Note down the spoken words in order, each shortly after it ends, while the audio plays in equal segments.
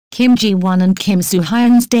Kim Ji-won and Kim Soo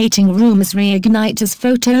Hyun's dating rumors reignite as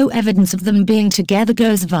photo evidence of them being together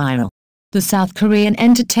goes viral. The South Korean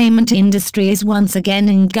entertainment industry is once again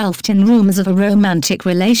engulfed in rumors of a romantic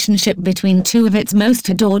relationship between two of its most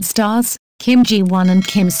adored stars, Kim Ji-won and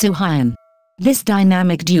Kim Soo Hyun. This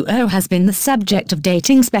dynamic duo has been the subject of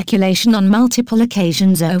dating speculation on multiple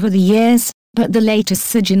occasions over the years, but the latest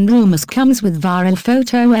surge in rumors comes with viral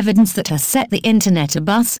photo evidence that has set the internet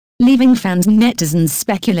abuzz, leaving fans and netizens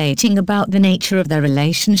speculating about the nature of their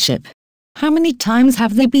relationship. How many times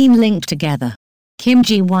have they been linked together? Kim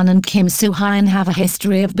Ji-won and Kim Soo Hyun have a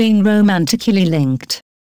history of being romantically linked.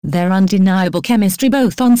 Their undeniable chemistry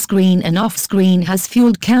both on-screen and off-screen has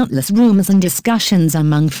fueled countless rumors and discussions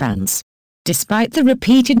among fans. Despite the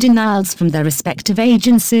repeated denials from their respective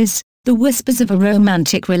agencies, the whispers of a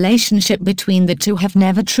romantic relationship between the two have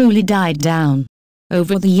never truly died down.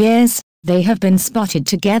 Over the years, they have been spotted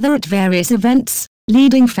together at various events,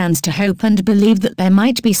 leading fans to hope and believe that there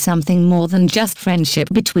might be something more than just friendship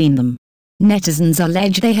between them. Netizens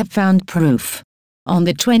allege they have found proof. On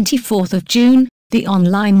the 24th of June, the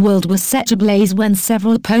online world was set ablaze when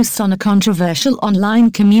several posts on a controversial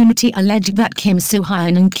online community alleged that Kim Soo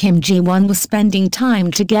Hyun and Kim Ji-won were spending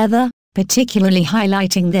time together, particularly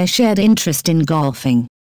highlighting their shared interest in golfing.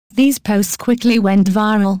 These posts quickly went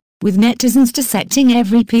viral, with netizens dissecting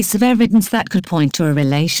every piece of evidence that could point to a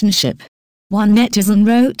relationship. One netizen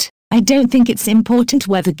wrote, "I don't think it's important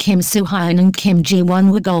whether Kim Soo Hyun and Kim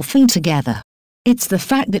Ji-won were golfing together. It's the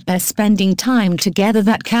fact that they're spending time together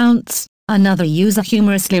that counts." Another user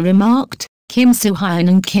humorously remarked, "Kim Soo Hyun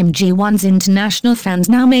and Kim Ji-won's international fans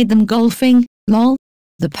now made them golfing, lol."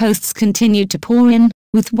 The posts continued to pour in,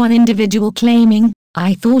 with one individual claiming,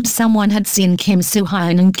 "I thought someone had seen Kim Soo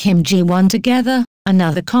Hyun and Kim Ji-won together."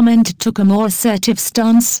 Another comment took a more assertive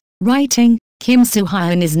stance, writing, "Kim Soo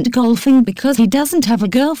Hyun isn't golfing because he doesn't have a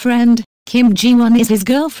girlfriend, Kim Ji-won is his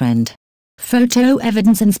girlfriend." Photo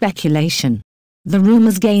evidence and speculation. The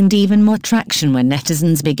rumors gained even more traction when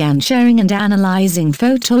netizens began sharing and analyzing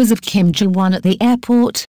photos of Kim Ji-won at the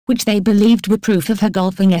airport, which they believed were proof of her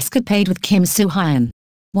golfing escapade with Kim Soo Hyun.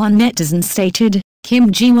 One netizen stated,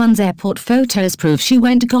 "Kim Ji-won's airport photos prove she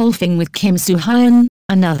went golfing with Kim Soo Hyun."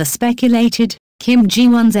 Another speculated, "Kim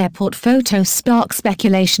Ji-won's airport photos spark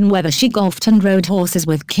speculation whether she golfed and rode horses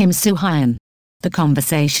with Kim Soo Hyun." The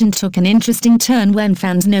conversation took an interesting turn when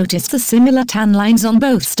fans noticed the similar tan lines on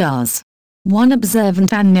both stars. One observant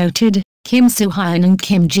fan noted, "Kim Soo Hyun and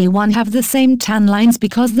Kim Ji-won have the same tan lines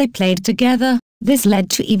because they played together." This led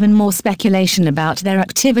to even more speculation about their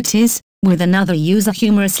activities, with another user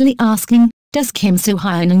humorously asking, "Does Kim Soo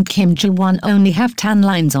Hyun and Kim Ji-won only have tan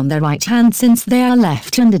lines on their right hand since they are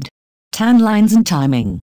left-handed?" Tan lines and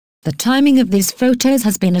timing. The timing of these photos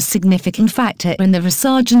has been a significant factor in the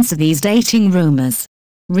resurgence of these dating rumors.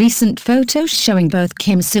 Recent photos showing both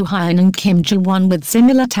Kim Soo Hyun and Kim Ji-won with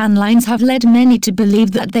similar tan lines have led many to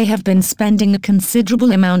believe that they have been spending a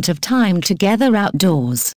considerable amount of time together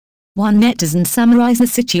outdoors. One netizen summarized the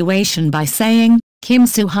situation by saying, "Kim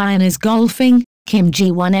Soo Hyun is golfing, Kim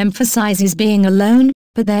Ji-won emphasizes being alone,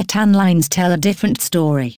 but their tan lines tell a different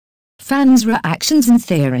story." Fans' reactions and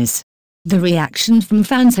theories. The reaction from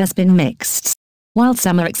fans has been mixed. While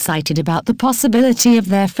some are excited about the possibility of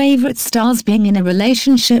their favorite stars being in a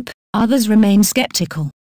relationship, others remain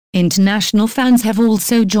skeptical. International fans have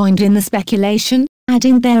also joined in the speculation,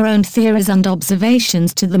 adding their own theories and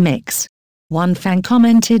observations to the mix. One fan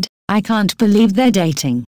commented, "I can't believe they're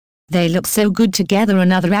dating. They look so good together."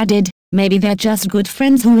 Another added, "Maybe they're just good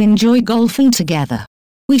friends who enjoy golfing together.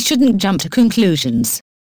 We shouldn't jump to conclusions."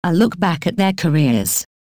 A look back at their careers.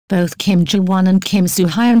 Both Kim Ji-won and Kim Soo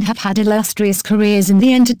Hyun have had illustrious careers in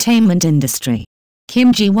the entertainment industry.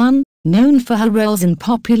 Kim Ji-won, known for her roles in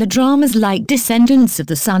popular dramas like Descendants of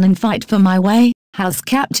the Sun and Fight for My Way, has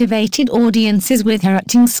captivated audiences with her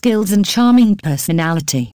acting skills and charming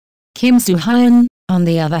personality. Kim Soo Hyun, on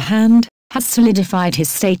the other hand, has solidified his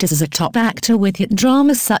status as a top actor with hit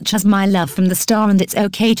dramas such as My Love from the Star and It's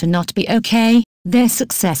Okay to Not Be Okay. Their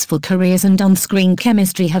successful careers and on-screen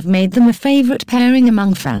chemistry have made them a favorite pairing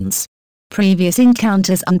among fans. Previous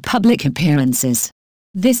encounters and public appearances.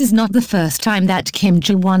 This is not the first time that Kim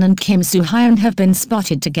Ji-won and Kim Soo Hyun have been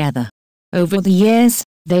spotted together. Over the years,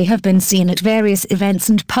 they have been seen at various events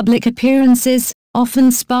and public appearances,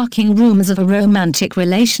 often sparking rumors of a romantic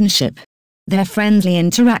relationship. Their friendly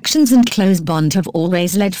interactions and close bond have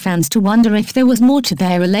always led fans to wonder if there was more to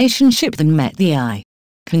their relationship than met the eye.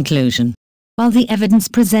 Conclusion. While the evidence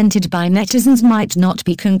presented by netizens might not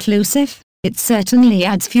be conclusive, it certainly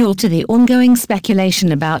adds fuel to the ongoing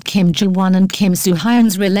speculation about Kim Ji-won and Kim Soo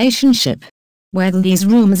Hyun's relationship. Whether these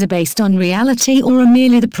rumors are based on reality or are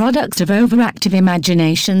merely the product of overactive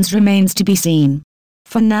imaginations remains to be seen.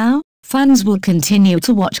 For now, fans will continue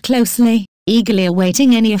to watch closely, eagerly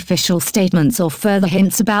awaiting any official statements or further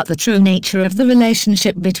hints about the true nature of the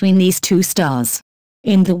relationship between these two stars.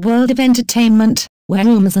 In the world of entertainment, where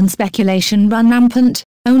rumors and speculation run rampant,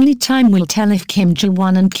 only time will tell if Kim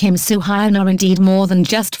Ji-won and Kim Soo Hyun are indeed more than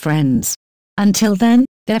just friends. Until then,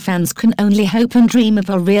 their fans can only hope and dream of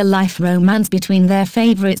a real-life romance between their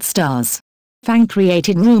favorite stars.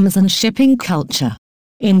 Fan-created rumors and shipping culture.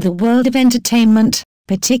 In the world of entertainment,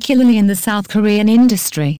 particularly in the South Korean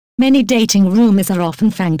industry, many dating rumors are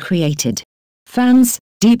often fan-created. Fans,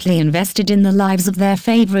 deeply invested in the lives of their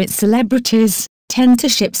favorite celebrities, tend to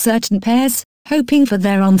ship certain pairs, hoping for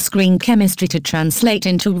their on-screen chemistry to translate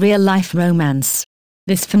into real-life romance.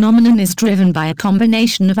 This phenomenon is driven by a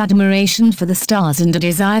combination of admiration for the stars and a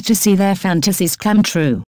desire to see their fantasies come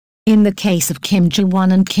true. In the case of Kim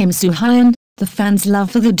Ji-won and Kim Soo Hyun, the fans'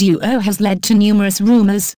 love for the duo has led to numerous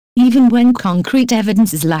rumors, even when concrete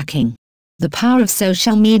evidence is lacking. The power of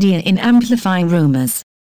social media in amplifying rumors.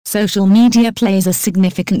 Social media plays a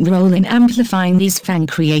significant role in amplifying these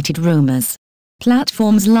fan-created rumors.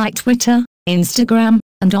 Platforms like Twitter, Instagram,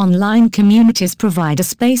 and online communities provide a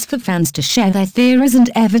space for fans to share their theories and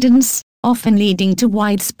evidence, often leading to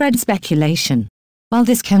widespread speculation. While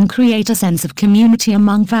this can create a sense of community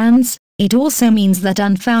among fans, it also means that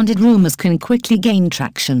unfounded rumors can quickly gain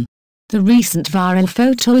traction. The recent viral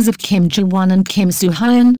photos of Kim Ji-won and Kim Soo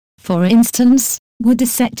Hyun, for instance, were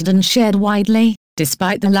dissected and shared widely,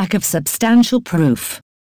 despite the lack of substantial proof.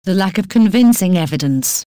 The lack of convincing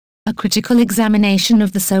evidence. A critical examination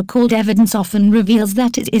of the so-called evidence often reveals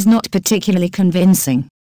that it is not particularly convincing.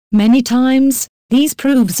 Many times, these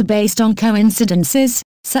proofs are based on coincidences,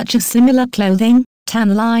 such as similar clothing,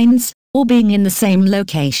 tan lines, or being in the same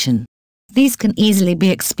location. These can easily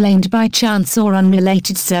be explained by chance or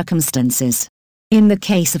unrelated circumstances. In the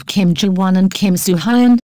case of Kim Ji-won and Kim Soo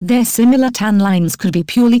Hyun, their similar tan lines could be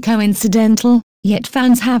purely coincidental, yet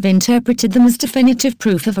fans have interpreted them as definitive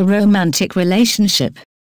proof of a romantic relationship.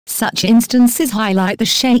 Such instances highlight the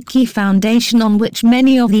shaky foundation on which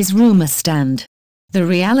many of these rumors stand. The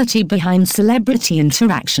reality behind celebrity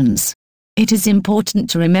interactions. It is important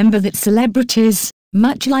to remember that celebrities,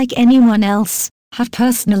 much like anyone else, have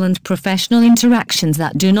personal and professional interactions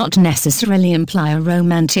that do not necessarily imply a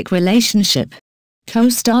romantic relationship.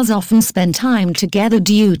 Co-stars often spend time together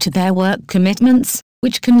due to their work commitments,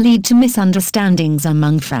 which can lead to misunderstandings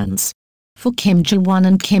among fans. For Kim Ji-won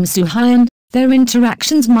and Kim Soo Hyun, their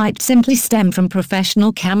interactions might simply stem from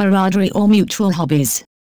professional camaraderie or mutual hobbies.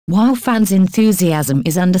 While fans' enthusiasm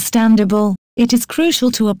is understandable, it is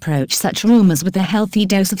crucial to approach such rumors with a healthy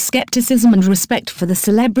dose of skepticism and respect for the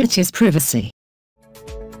celebrity's privacy.